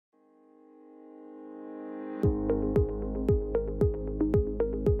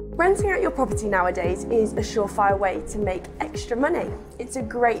Renting out your property nowadays is a surefire way to make extra money. It's a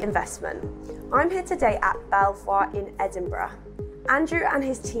great investment. I'm here today at Belvoir in Edinburgh. Andrew and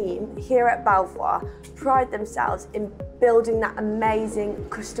his team here at Belvoir pride themselves in building that amazing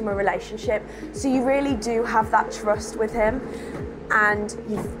customer relationship. So you really do have that trust with him and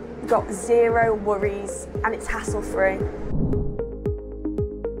you've got zero worries and it's hassle-free.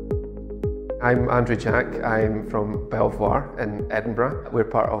 I'm Andrew Jack, I'm from Belvoir in Edinburgh. We're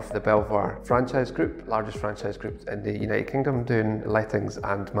part of the Belvoir franchise group, largest franchise group in the United Kingdom, doing lettings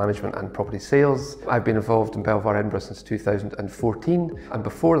and management and property sales. I've been involved in Belvoir Edinburgh since 2014, and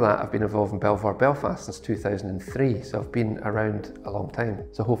before that I've been involved in Belvoir Belfast since 2003, so I've been around a long time.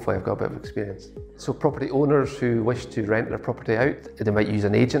 So hopefully I've got a bit of experience. So property owners who wish to rent their property out, they might use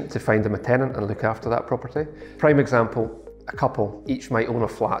an agent to find them a tenant and look after that property. Prime example, a couple each might own a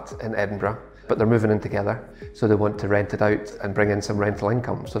flat in Edinburgh, but they're moving in together, so they want to rent it out and bring in some rental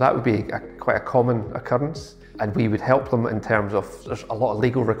income. So that would be quite a common occurrence, and we would help them in terms of, there's a lot of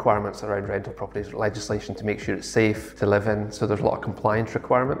legal requirements around rental properties, legislation to make sure it's safe to live in, so there's a lot of compliance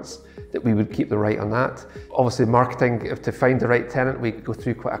requirements that we would keep them right on that. Obviously marketing, to find the right tenant, we go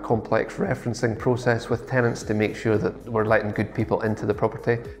through quite a complex referencing process with tenants to make sure that we're letting good people into the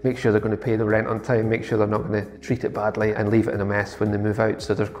property, make sure they're going to pay the rent on time, make sure they're not going to treat it badly and leave it in a mess when they move out.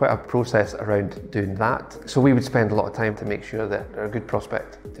 So there's quite a process around doing that. So we would spend a lot of time to make sure that they're a good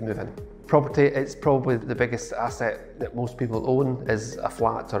prospect to move in. Property, it's probably the biggest asset that most people own is a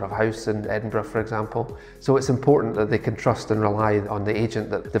flat or a house in Edinburgh, for example. So it's important that they can trust and rely on the agent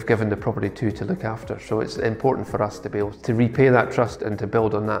that they've given the property to look after. So it's important for us to be able to repay that trust and to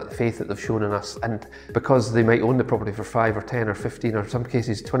build on that faith that they've shown in us. And because they might own the property for 5 or 10 or 15 or in some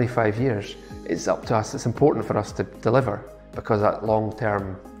cases 25 years, it's up to us, it's important for us to deliver, because that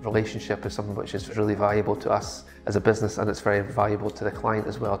long-term relationship is something which is really valuable to us as a business, and it's very valuable to the client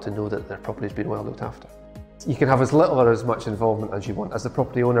as well to know that their property has been well looked after. You can have as little or as much involvement as you want. As the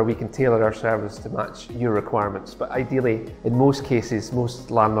property owner, we can tailor our service to match your requirements, but ideally, in most cases, most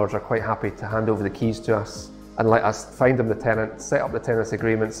landlords are quite happy to hand over the keys to us and let us find them the tenant, set up the tenants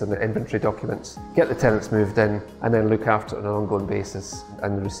agreements and the inventory documents, get the tenants moved in, and then look after it on an ongoing basis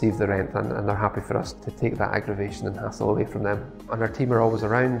and receive the rent, and they're happy for us to take that aggravation and hassle away from them. And our team are always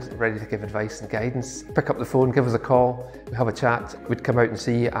around, ready to give advice and guidance. Pick up the phone, give us a call, we have a chat, we'd come out and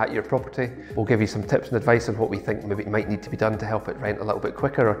see you at your property. We'll give you some tips and advice on what we think maybe might need to be done to help it rent a little bit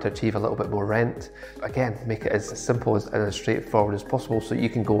quicker or to achieve a little bit more rent. Again, make it as simple and as straightforward as possible so you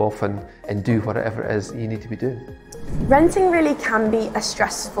can go off and do whatever it is you need to be doing. Renting really can be a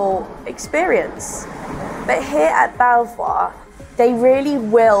stressful experience, but here at Belvoir, they really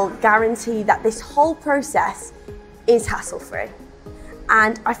will guarantee that this whole process is hassle-free.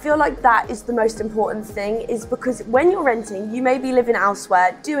 And I feel like that is the most important thing, is because when you're renting, you may be living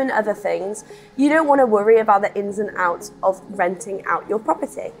elsewhere, doing other things. You don't want to worry about the ins and outs of renting out your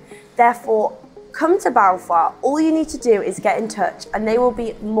property. Therefore, come to Belvoir. All you need to do is get in touch and they will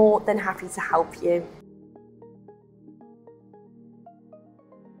be more than happy to help you.